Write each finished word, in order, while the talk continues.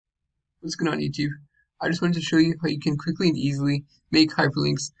What's going on, YouTube? I just wanted to show you how you can quickly and easily make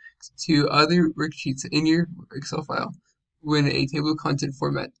hyperlinks to other worksheets in your Excel file when a table of content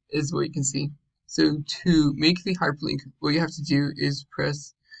format is what you can see. So to make the hyperlink, what you have to do is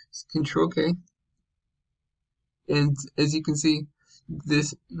press Control K, and as you can see,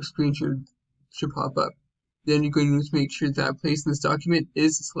 this screen should pop up. Then you're going to make sure that place in this document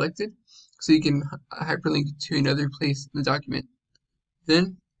is selected, so you can hyperlink to another place in the document.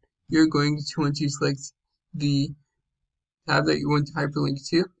 Then you're going to want to select the tab that you want to hyperlink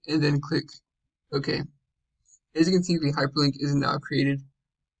to, and then click OK. As you can see, the hyperlink is now created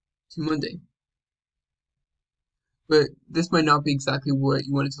to Monday. But this might not be exactly what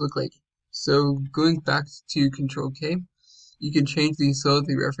you want it to look like. So going back to Control K, you can change the so that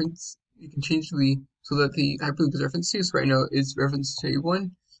the hyperlink is referenced to. So right now it's referenced to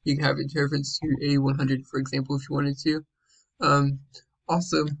A1. You can have it to reference to A100, for example, if you wanted to.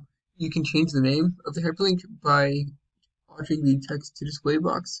 Also, you can change the name of the hyperlink by altering the text to display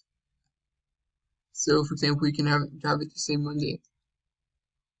box. So, for example, we can have it to say Monday.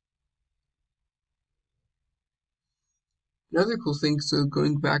 Another cool thing, so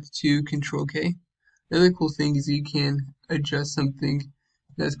going back to Control K, another cool thing is you can adjust something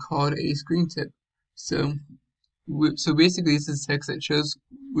that's called a screen tip. So basically, this is text that shows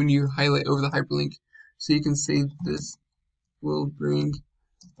when you highlight over the hyperlink. So you can say this will bring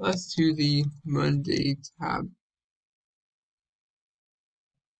us to the Monday tab.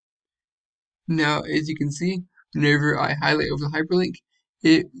 Now, as you can see, whenever I highlight over the hyperlink,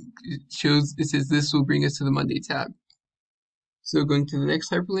 it says this will bring us to the Monday tab. So going to the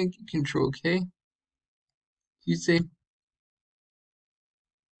next hyperlink, Control K, Tuesday,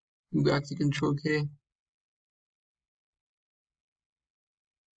 go back to Control K,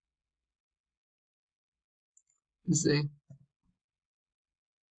 and say,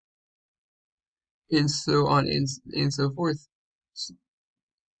 and so on and so forth.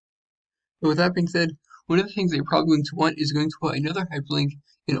 But with that being said, one of the things that you're probably going to want is going to put another hyperlink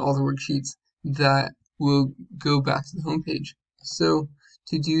in all the worksheets that will go back to the home page. So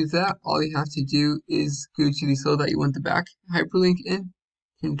to do that, all you have to do is go to the cell that you want the back hyperlink in,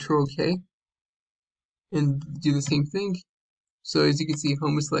 Control K, and do the same thing. So as you can see,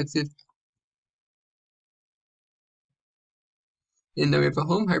 home is selected. And now we have a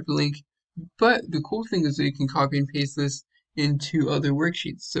home hyperlink. But the cool thing is that you can copy and paste this into other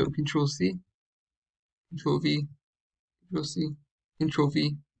worksheets. So Control C, Control V, Control C, Control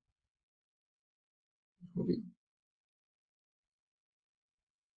V, Control V.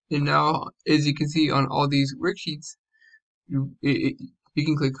 And now, as you can see on all these worksheets, you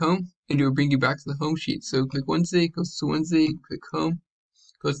can click home and it will bring you back to the home sheet. So click Wednesday, goes to Wednesday, click home,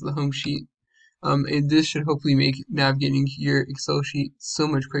 goes to the home sheet. And this should hopefully make navigating your Excel sheet so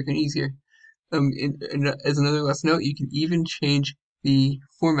much quicker and easier. And as another last note, you can even change the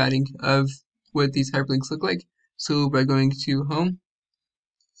formatting of what these hyperlinks look like. So by going to Home,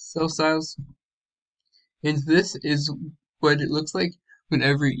 Cell Styles, and this is what it looks like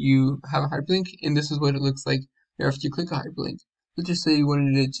whenever you have a hyperlink, and this is what it looks like after you click a hyperlink. Let's just say you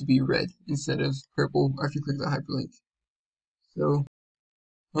wanted it to be red instead of purple after you click the hyperlink. So,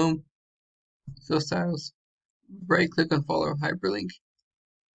 Home, Cell Styles, right-click on Follow Hyperlink,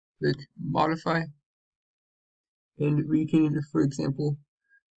 click Modify, and we can, for example,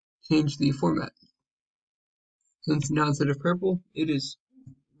 change the format. Since now instead of purple, it is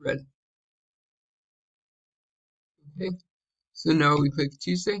red. Okay, so now we click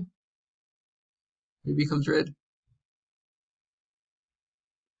Tuesday, it becomes red.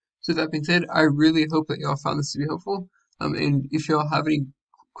 So that being said, I really hope that y'all found this to be helpful. And if y'all have any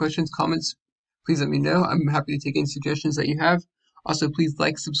questions, comments, please let me know. I'm happy to take any suggestions that you have. Also, please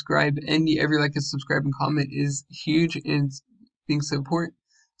like, subscribe. Every like and subscribe and comment is huge in being support.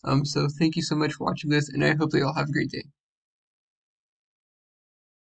 So thank you so much for watching this, and I hope that y'all have a great day.